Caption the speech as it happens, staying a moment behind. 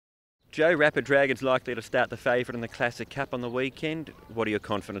Joe, Rapid Dragon's likely to start the favourite in the Classic Cup on the weekend. What are your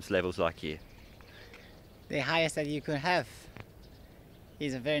confidence levels like here? The highest that you could have.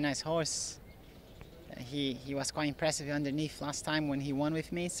 He's a very nice horse. He was quite impressive underneath last time when he won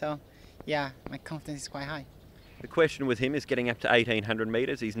with me, so yeah, my confidence is quite high. The question with him is getting up to 1,800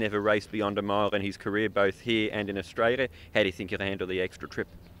 metres. He's never raced beyond a mile in his career, both here and in Australia. How do you think he'll handle the extra trip?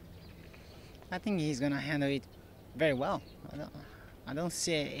 I think he's going to handle it very well. I don't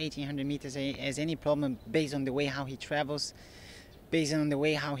see 1,800 meters as any problem based on the way how he travels, based on the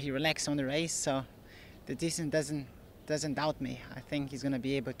way how he relaxes on the race. So the distance doesn't doubt me. I think he's going to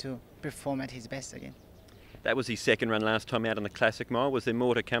be able to perform at his best again. That was his second run last time out on the Classic Mile. Was there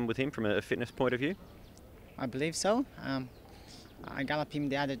more to come with him from a fitness point of view? I believe so. I galloped him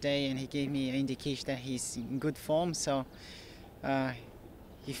the other day and he gave me an indication that he's in good form. So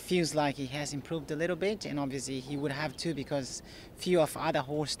he feels like he has improved a little bit, and obviously he would have too, because few of other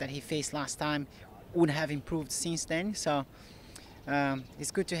horses that he faced last time would have improved since then. So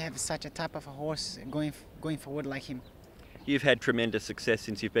it's good to have such a type of a horse going forward like him. You've had tremendous success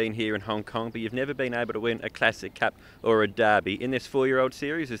since you've been here in Hong Kong, but you've never been able to win a Classic Cup or a Derby. In this 4-year-old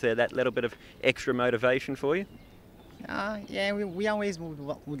series, is there that little bit of extra motivation for you? Yeah, we always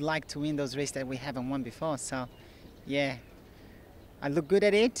would like to win those races that we haven't won before. So yeah, I look good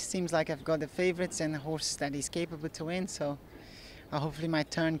at it. Seems like I've got the favourites and the horse that is capable to win. So hopefully my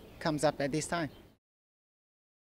turn comes up at this time.